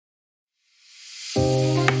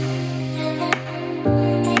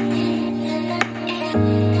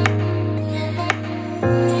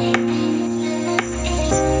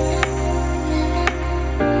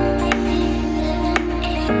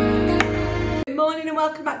morning and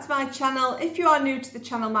welcome back to my channel. If you are new to the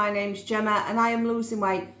channel, my name's Gemma and I am losing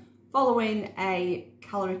weight following a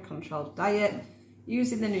calorie controlled diet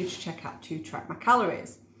using the NutriCheck app to track my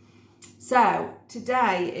calories. So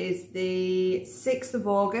today is the 6th of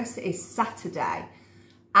August, it is Saturday,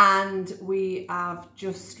 and we have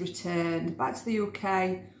just returned back to the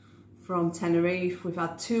UK from Tenerife. We've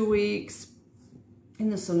had 2 weeks in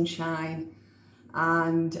the sunshine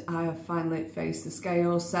and I have finally faced the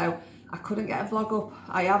scales, so I couldn't get a vlog up.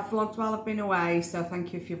 I have vlogged while I've been away, so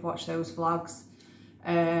thank you if you've watched those vlogs,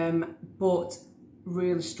 but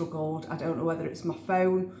really struggled. I don't know whether it's my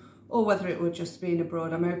phone or whether it would just being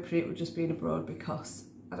abroad. I'm hoping it would just being abroad because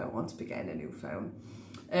I don't want to be getting a new phone.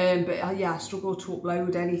 But yeah, I struggled to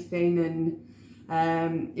upload anything,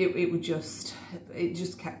 and it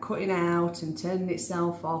just kept cutting out and turning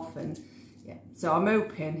itself off, and yeah. So I'm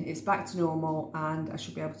hoping it's back to normal and I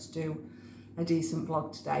should be able to do a decent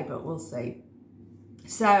vlog today, but we'll see.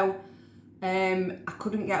 So I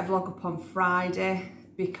couldn't get a vlog up on Friday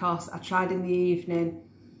because I tried in the evening.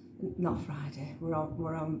 Not Friday, we're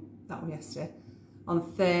on that one yesterday,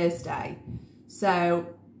 on Thursday. So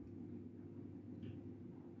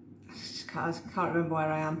I can't remember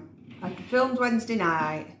where I am. I filmed Wednesday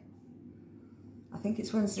night. I think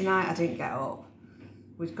it's Wednesday night I didn't get up.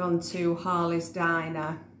 We'd gone to Harley's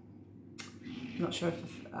Diner. I'm not sure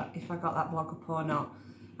if I got that vlog up or not.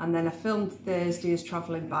 And then I filmed Thursday as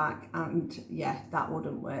travelling back, and yeah, that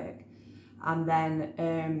wouldn't work. And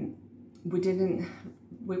then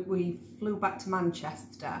we flew back to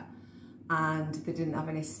Manchester and they didn't have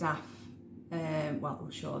any staff, well, they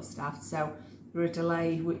were short staffed, so there were a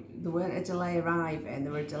delay. There weren't a delay arriving,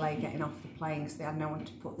 there were a delay getting off the plane because they had no one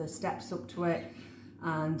to put the steps up to it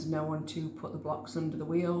and no one to put the blocks under the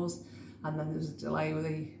wheels, and then there was a delay with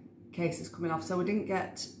the cases coming off, so we didn't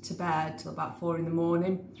get to bed till about 4 in the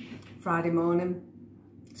morning, Friday morning.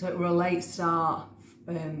 So it was a late start,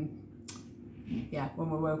 yeah, when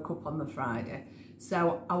we woke up on the Friday.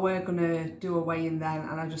 So I were gonna do a weigh-in then,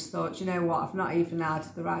 and I just thought, you know what, I've not even had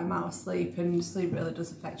the right amount of sleep, and sleep really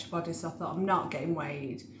does affect your body, so I thought I'm not getting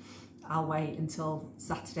weighed. I'll wait until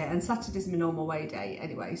Saturday, and Saturday's my normal weigh day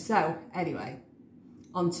anyway. So anyway,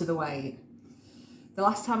 on to the weight. The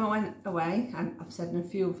last time I went away, and I've said in a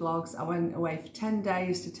few vlogs, I went away for 10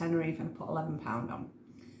 days to Tenerife and I put 11 pound on.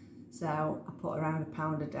 So I put around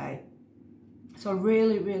 £1 a day. So I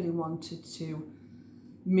really, really wanted to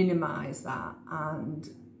minimise that and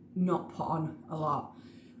not put on a lot.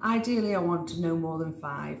 Ideally, I wanted no more than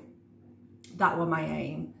 5. That was my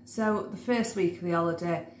aim. So the first week of the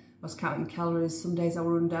holiday, I was counting calories. Some days I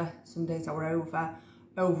were under, some days I were over.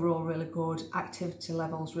 Overall really good, activity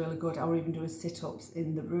levels really good. I were even doing sit-ups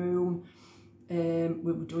in the room.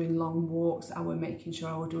 We were doing long walks. I were making sure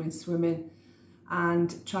I were doing swimming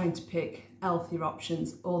and trying to pick healthier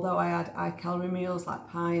options. Although I had high calorie meals like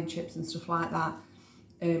pie and chips and stuff like that,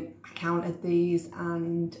 I counted these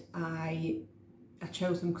and I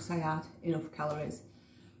chose them because I had enough calories.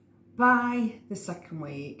 By the second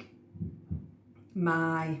week,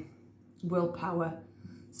 my willpower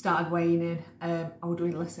started waning. I was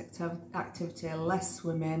doing less activity, less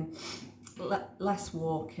swimming, less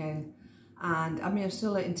walking, and I mean I'm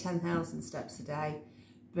still hitting 10,000 steps a day,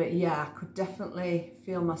 but yeah, I could definitely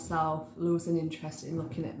feel myself losing interest in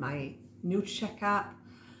looking at my NutriCheck app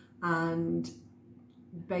and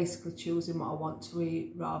basically choosing what I want to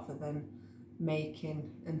eat rather than making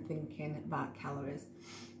and thinking about calories.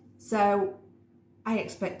 So I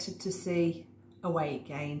expected to see a weight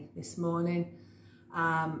gain this morning.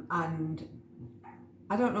 And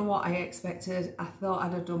I don't know what I expected. I thought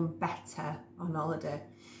I'd have done better on holiday,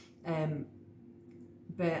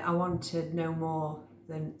 but I wanted no more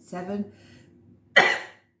than 7.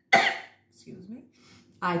 Excuse me.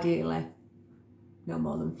 Ideally, no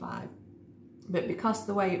more than 5. But because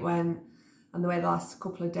the way it went and the way the last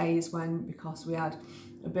couple of days went, because we had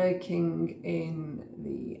a Burger King in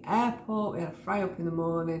the airport, we had a fry up in the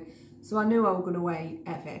morning, so I knew I was going to weigh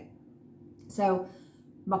heavy. So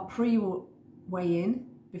my pre-weigh-in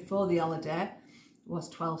before the holiday was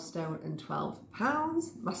 12 stone and 12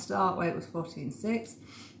 pounds. My start weight was 14.6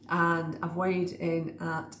 and I've weighed in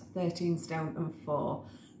at 13 stone and 4.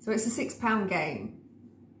 So it's a £6 gain.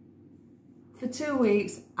 For 2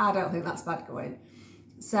 weeks, I don't think that's bad going.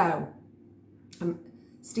 So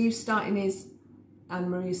Steve's starting his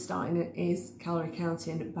and Marie's starting his calorie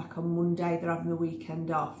counting back on Monday. They're having the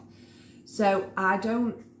weekend off. So I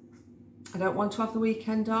don't want to have the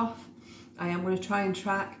weekend off. I am going to try and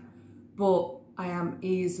track, but I am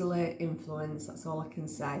easily influenced, that's all I can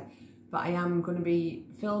say. But I am going to be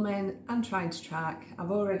filming and trying to track.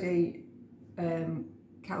 I've already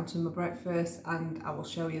counting my breakfast, and I will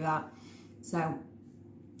show you that. So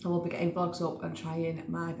I will be getting vlogs up and trying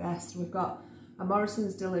my best. We've got a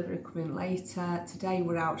Morrisons delivery coming later. Today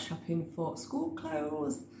we're out shopping for school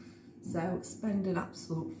clothes, so spend an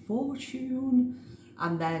absolute fortune.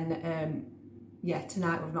 And then yeah,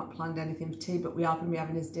 tonight we've not planned anything for tea, but we are going to be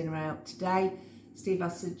having his dinner out today. Steve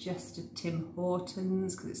has suggested Tim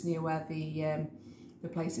Hortons because it's near where the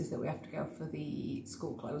places that we have to go for the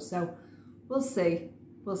school clothes. So we'll see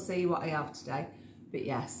what I have today. But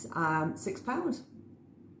yes, £6,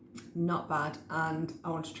 not bad, and I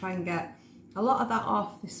want to try and get a lot of that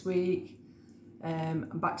off this week. I'm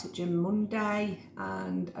back to gym Monday,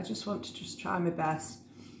 and I just want to try my best.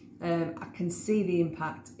 I can see the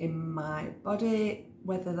impact in my body,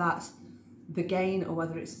 whether that's the gain or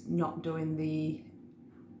whether it's not doing the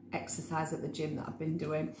exercise at the gym that I've been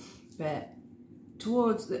doing. But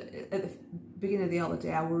at the beginning of the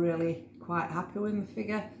holiday, I was really quite happy with my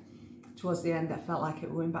figure. Towards the end, I felt like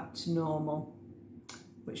it went back to normal,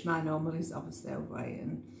 which my normal is obviously overweight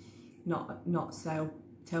and not so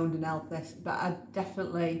toned and healthy. But I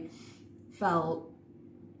definitely felt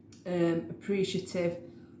appreciative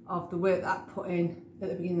of the work that I put in at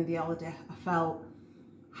the beginning of the holiday. I felt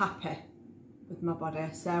happy with my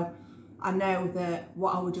body. So I know that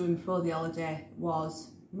what I was doing before the holiday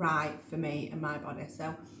was right for me and my body.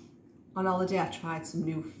 So on holiday I tried some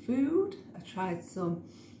new food. I tried some,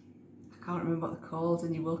 I can't remember what they're called,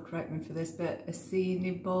 and you will correct me for this, but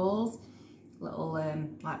acini balls, little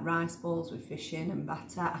like rice balls with fish in and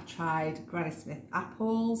batter. I tried Granny Smith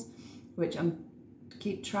apples, which I'm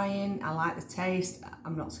keep trying. I like the taste.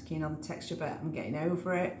 I'm not so keen on the texture, but I'm getting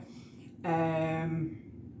over it.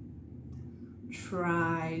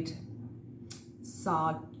 Tried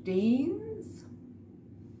sardines,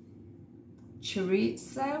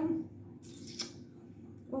 chorizo.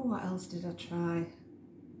 Oh, what else did I try?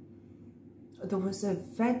 There was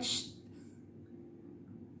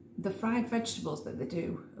the fried vegetables that they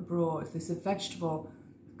do abroad. There's a vegetable,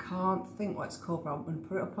 I can't think what it's called, but I'm going to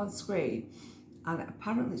put it up on screen. And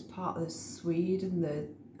apparently it's part of the Swede and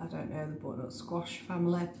I don't know, the butternut squash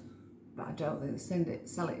family, but I don't think they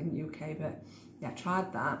sell it in the UK. But yeah, I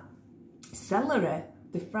tried that. Celery,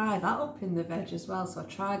 they fry that up in the veg as well, so I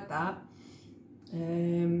tried that.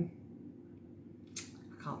 I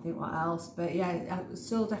can't think what else, but yeah, I was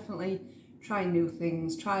still definitely trying new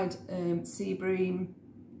things. Tried sea bream,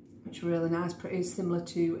 which were really nice, pretty similar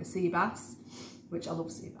to a sea bass, which I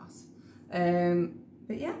love sea bass.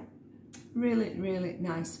 But yeah, really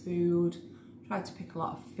nice food. Tried to pick a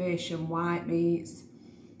lot of fish and white meats.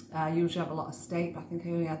 I usually have a lot of steak, but I think I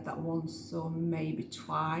only had that once or maybe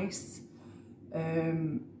twice.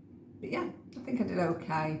 But yeah, I think I did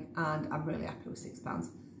okay, and I'm really happy with £6.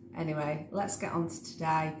 Anyway, let's get on to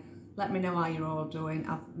today. Let me know how you're all doing.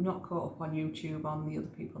 I've not caught up on YouTube on the other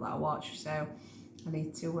people that I watch, so I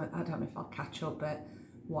need to, I don't know if I'll catch up, but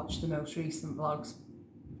watch the most recent vlogs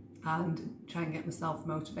and try and get myself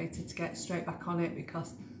motivated to get straight back on it,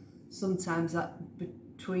 because sometimes that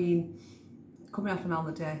between coming off an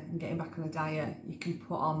holiday and getting back on a diet, you can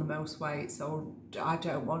put on the most weight. So I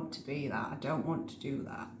don't want to be that. I don't want to do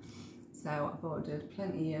that. So I've ordered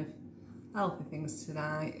plenty of healthy things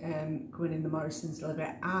tonight, going in the Morrisons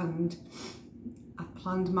delivery, and I've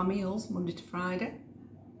planned my meals Monday to Friday.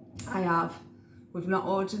 We've not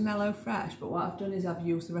ordered an HelloFresh, but what I've done is I've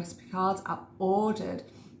used the recipe cards. I've ordered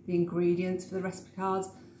the ingredients for the recipe cards.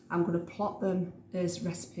 I'm going to plot them as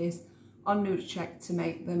recipes on NutriCheck to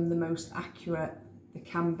make them the most accurate they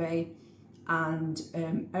can be, and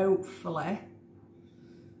hopefully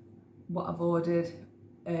what I've ordered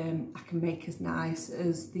I can make as nice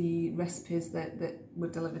as the recipes that were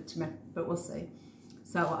delivered to me, but we'll see.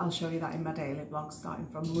 So I'll show you that in my daily vlog starting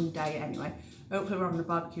from Monday anyway. Hopefully we're having a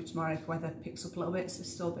barbecue tomorrow if weather picks up a little bit, so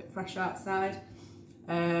it's still a bit fresh outside.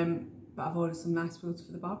 But I've ordered some nice foods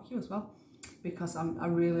for the barbecue as well, because I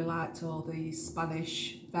really liked all the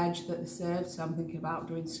Spanish veg that they served, so I'm thinking about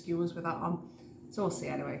doing skewers with that on. So we'll see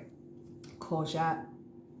anyway. Courgette.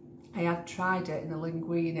 I had tried it in a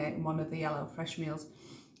linguine in one of the HelloFresh meals,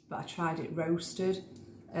 but I tried it roasted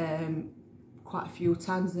quite a few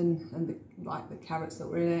times, and like the carrots that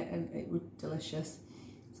were in it, and it was delicious.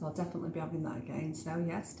 So I'll definitely be having that again. So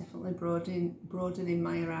yes, definitely broadening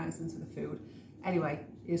my horizons with the food. Anyway,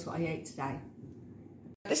 here's what I ate today.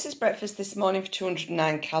 This is breakfast this morning for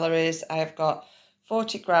 209 calories. I've got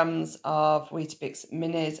 40 grams of Weetabix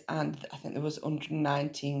minis, and I think there was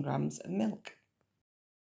 119 grams of milk.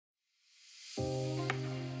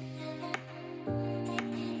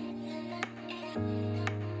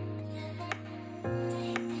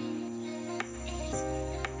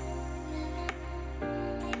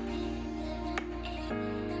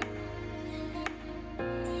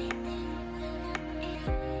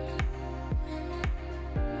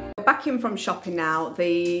 Back in from shopping now.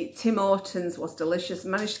 The Tim Hortons was delicious.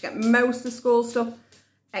 Managed to get most of the school stuff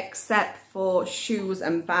except for shoes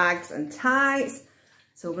and bags and ties.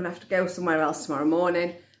 So we're going to have to go somewhere else tomorrow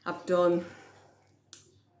morning. I've done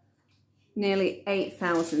nearly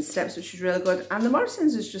 8,000 steps, which is really good. And the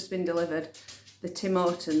Morrisons has just been delivered. The Tim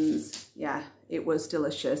Hortons, yeah, it was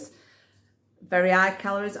delicious. Very high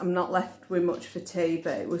calories. I'm not left with much for tea,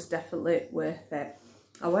 but it was definitely worth it.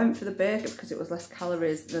 I went for the burger because it was less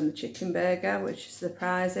calories than the chicken burger, which is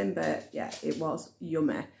surprising, but yeah, it was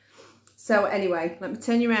yummy. So anyway, let me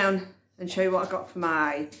turn you around and show you what I got for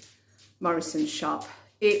my Morrisons shop.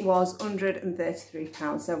 It was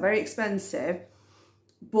 £133, so very expensive,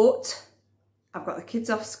 but I've got the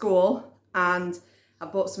kids off school and I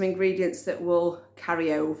bought some ingredients that will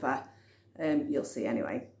carry over. You'll see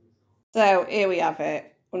anyway. So here we have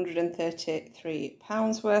it,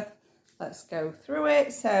 £133 worth. Let's go through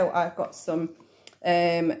it. So I've got some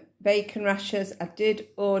bacon rashers. I did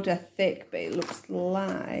order thick, but it looks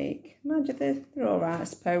like, imagine they're all right, I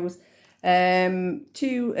suppose.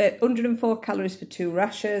 104 calories for 2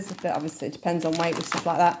 rashers, but obviously it depends on weight with stuff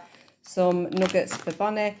like that. Some nuggets for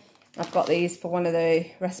Bonnie. I've got these for one of the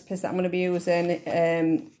recipes that I'm going to be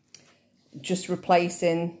using, just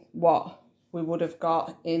replacing what we would have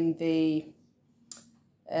got in the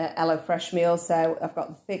Hello Fresh meal. So I've got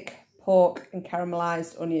the thick pork and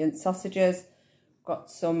caramelised onion sausages. Got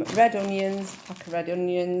some red onions, pack of red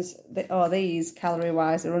onions. These calorie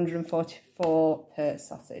wise are 144 per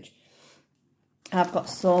sausage. I've got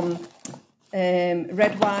some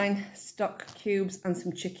red wine stock cubes and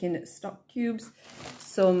some chicken stock cubes,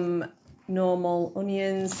 some normal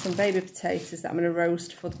onions, some baby potatoes that I'm going to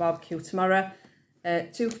roast for the barbecue tomorrow.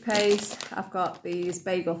 Toothpaste, I've got these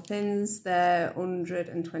bagel thins, they're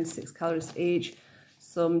 126 calories each.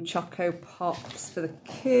 Some Choco Pops for the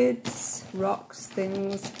kids, rocks,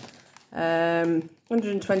 things,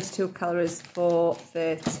 122 calories for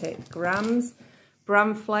 30 grams.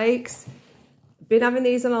 Bran flakes, been having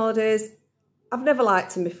these on holidays. I've never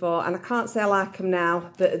liked them before and I can't say I like them now,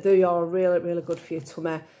 but they are really, really good for your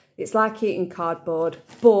tummy. It's like eating cardboard,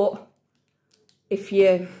 but if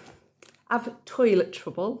you have toilet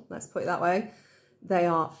trouble, let's put it that way, they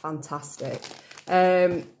are fantastic.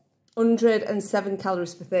 107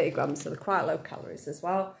 calories for 30 grams, so they're quite low calories as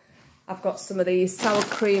well. I've got some of these sour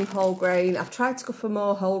cream whole grain. I've tried to go for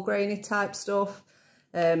more whole grainy type stuff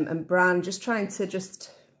and bran, just trying to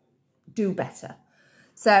do better.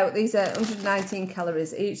 So these are 119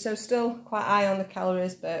 calories each, so still quite high on the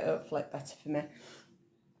calories, but hopefully better for me.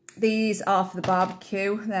 These are for the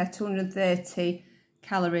barbecue. They're 230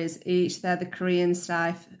 calories each. They're the Korean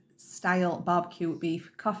style barbecue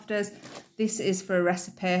beef koftas. This is for a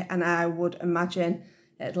recipe and I would imagine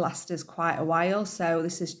it'd last us quite a while. So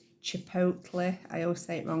this is chipotle, I always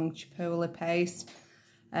say it wrong, chipotle paste.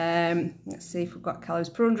 Let's see if we've got calories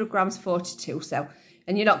per 100 grams, 42. So,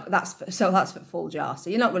 and you're not, that's for full jar, so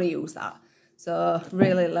you're not going to use that. So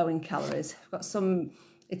really low in calories. I've got some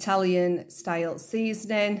Italian style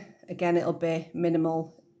seasoning. Again, it'll be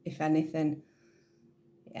minimal, if anything.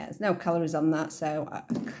 Yeah, there's no calories on that, so I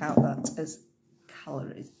count that as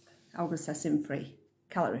calories. I was going to say sin-free,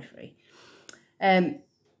 calorie-free.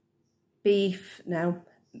 Beef, no,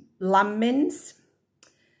 lamb mince,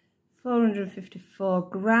 454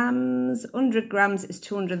 grams. 100 grams is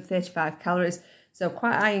 235 calories, so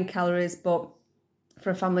quite high in calories, but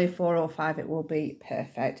for a family of 4 or 5, it will be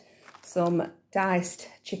perfect. Some diced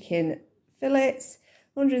chicken fillets,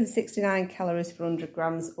 169 calories for 100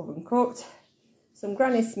 grams oven cooked. Some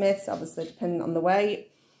Granny Smiths, obviously depending on the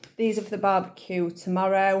weight. These are for the barbecue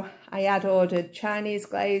tomorrow. I had ordered Chinese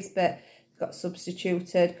glaze, but got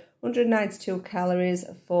substituted. 192 calories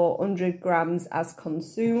for 100 grams as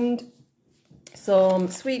consumed. Some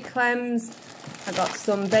sweet clems. I got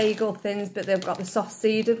some bagel thins, but they've got the soft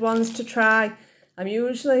seeded ones to try. I'm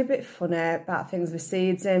usually a bit funny about things with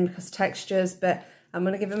seeds in because textures, but I'm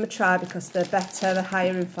going to give them a try because they're better, they're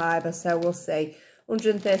higher in fibre, so we'll see.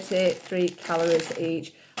 133 calories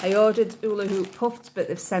each. I ordered hula hoop puffs, but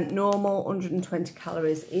they've sent normal, 120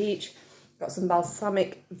 calories each. Got some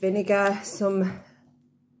balsamic vinegar, some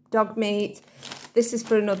dog meat. This is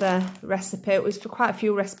for another recipe. It was for quite a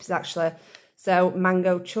few recipes actually. So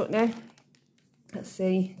mango chutney. Let's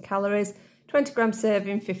see, calories. 20 gram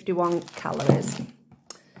serving, 51 calories.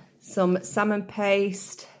 Some salmon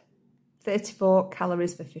paste, 34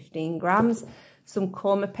 calories for 15 grams. Some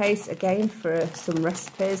korma paste, again, for some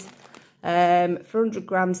recipes. For 100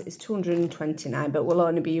 grams, it's 229, but we'll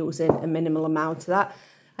only be using a minimal amount of that.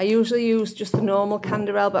 I usually use just the normal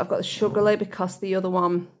canderel, but I've got the sugarly because the other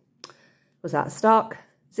one was out of stock.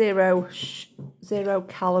 zero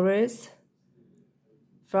calories.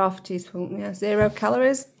 For half a teaspoon, yeah, 0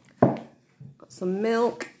 calories. Got some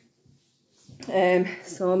milk,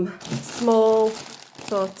 some small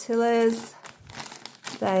tortillas.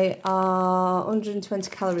 They are 120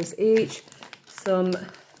 calories each. Some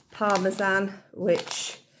parmesan,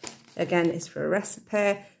 which again is for a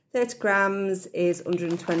recipe. 30 grams is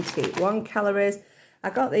 121 calories. I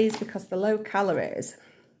got these because they're low calories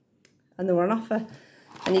and they were on offer.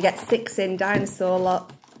 And you get 6 in dinosaur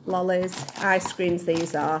lollies, ice creams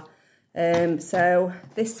these are. So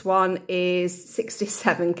this one is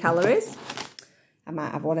 67 calories. I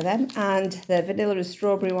might have one of them. And the vanilla and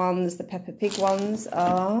strawberry ones, the Peppa Pig ones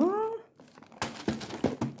are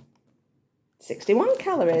 61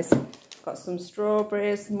 calories. Got some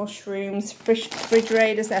strawberries, mushrooms,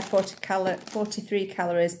 refrigerators, they're 43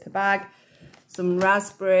 calories per bag. Some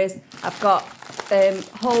raspberries. I've got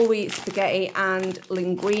whole wheat spaghetti and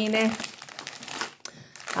linguine.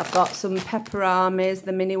 I've got some pepperonis,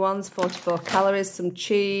 the mini ones, 44 calories, some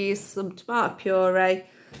cheese, some tomato puree.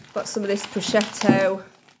 Got some of this prosciutto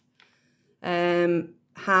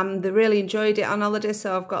ham. They really enjoyed it on holiday,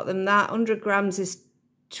 so I've got them that. 100 grams is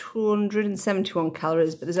 271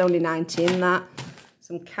 calories, but there's only 90 in that.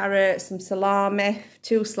 Some carrots, some salami,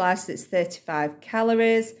 2 slices, it's 35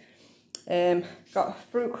 calories. Got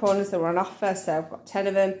fruit corners that were on offer, so I've got 10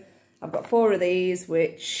 of them. I've got 4 of these,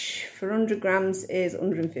 which for 100 grams is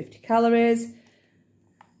 150 calories.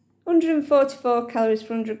 144 calories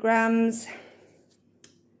for 100 grams.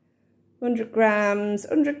 100 grams,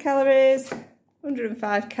 100 calories.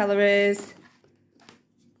 105 calories.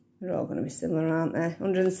 They're all going to be similar, aren't they?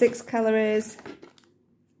 106 calories.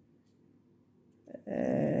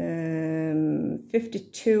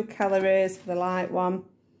 52 calories for the light one.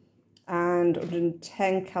 And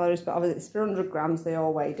 110 calories, but obviously it's for 100 grams, they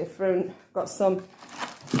all weigh different. Got some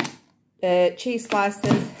cheese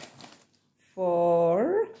slices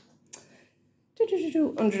for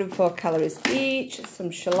 104 calories each.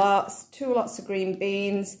 Some shallots, 2 lots of green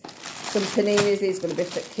beans, some paninis. These are going to be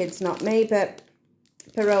for kids, not me, but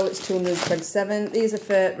per roll it's 227. These are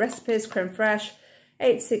for recipes, creme fraiche,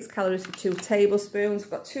 86 calories for 2 tablespoons.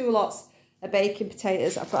 I've got 2 lots of baking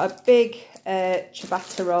potatoes. I've got a big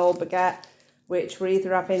ciabatta roll baguette, which we're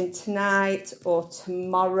either having tonight or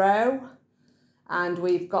tomorrow. And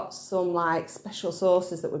we've got some like special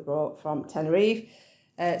sauces that we brought from Tenerife.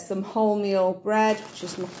 Some wholemeal bread, which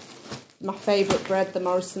is my favourite bread, the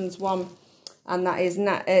Morrisons one. And that is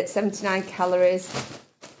 79 calories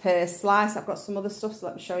per slice. I've got some other stuff, so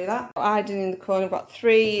let me show you that. Hiding in the corner, I've got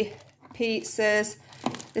 3 pizzas.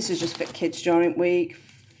 This is just for kids during week.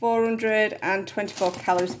 424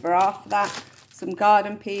 calories for half of that. Some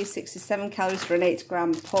garden peas, 67 calories for an 8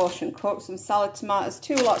 gram portion cooked. Some salad tomatoes,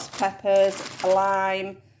 2 lots of peppers, a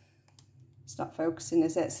lime. It's not focusing,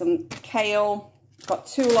 is it? Some kale. Got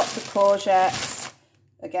 2 lots of courgettes,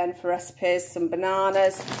 again for recipes. Some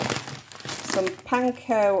bananas. Some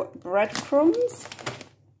panko breadcrumbs.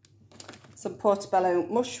 Some portobello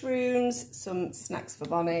mushrooms. Some snacks for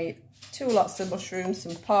Bonnie. 2 lots of mushrooms,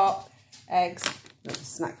 some pork, eggs. Another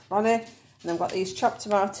snack for Bonnie. And I've got these chopped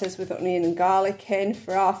tomatoes with onion and garlic in.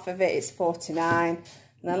 For half of it, it's 49. And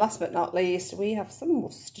then last but not least, we have some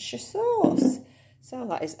Worcestershire sauce. So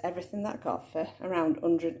that is everything that I got for around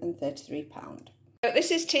 £133. So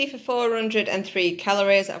this is tea for 403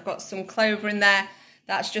 calories. I've got some clover in there.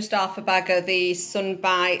 That's just half a bag of the Sun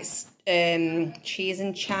Bites cheese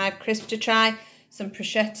and chive crisp to try. Some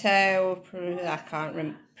prosciutto, I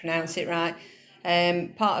can't pronounce it right.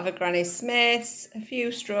 Part of a Granny Smith's, a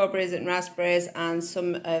few strawberries and raspberries, and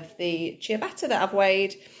some of the ciabatta that I've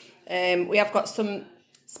weighed. We have got some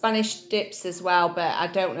Spanish dips as well, but I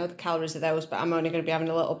don't know the calories of those, but I'm only going to be having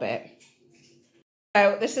a little bit.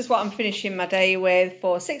 So this is what I'm finishing my day with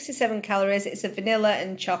for 67 calories. It's a vanilla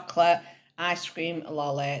and chocolate ice cream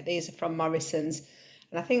lolly. These are from Morrisons.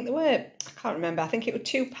 And I think they were, I can't remember, I think it were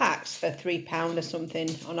 2 packs for £3 or something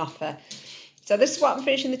on offer. So this is what I'm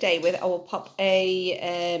finishing the day with. I will pop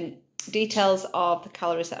a details of the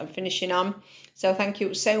calories that I'm finishing on. So thank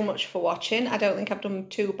you so much for watching. I don't think I've done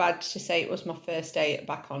too bad to say it was my first day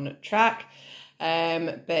back on track.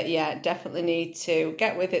 But yeah, definitely need to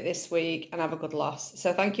get with it this week and have a good loss.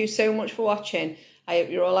 So thank you so much for watching. I hope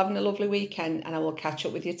you're all having a lovely weekend and I will catch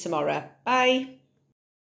up with you tomorrow. Bye.